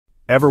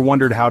Ever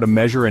wondered how to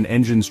measure an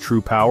engine's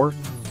true power?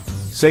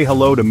 Say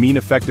hello to mean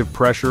effective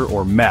pressure,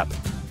 or MEP.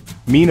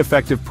 Mean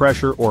effective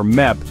pressure, or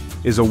MEP,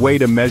 is a way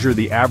to measure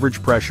the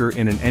average pressure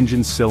in an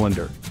engine's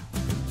cylinder.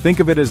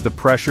 Think of it as the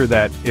pressure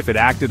that, if it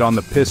acted on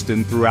the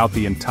piston throughout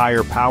the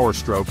entire power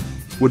stroke,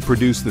 would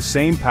produce the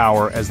same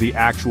power as the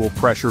actual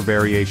pressure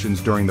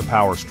variations during the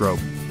power stroke.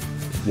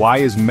 Why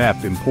is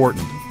MEP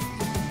important?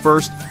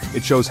 First,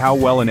 it shows how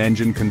well an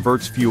engine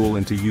converts fuel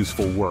into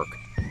useful work.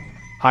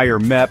 Higher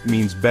MEP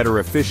means better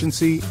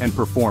efficiency and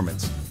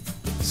performance.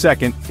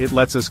 Second, it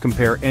lets us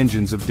compare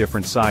engines of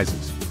different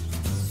sizes.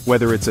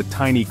 Whether it's a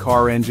tiny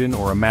car engine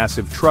or a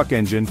massive truck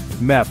engine,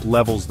 MEP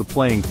levels the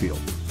playing field.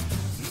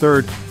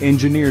 Third,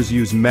 engineers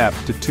use MEP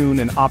to tune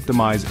and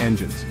optimize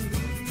engines.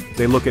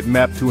 They look at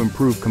MEP to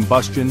improve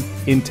combustion,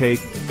 intake,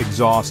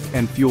 exhaust,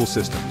 and fuel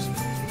systems.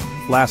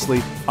 Lastly,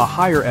 a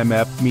higher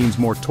MEP means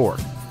more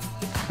torque.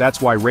 That's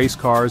why race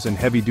cars and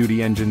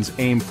heavy-duty engines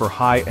aim for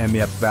high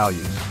MEP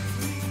values.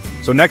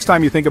 So next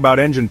time you think about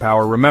engine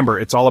power, remember,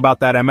 it's all about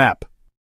that MEP.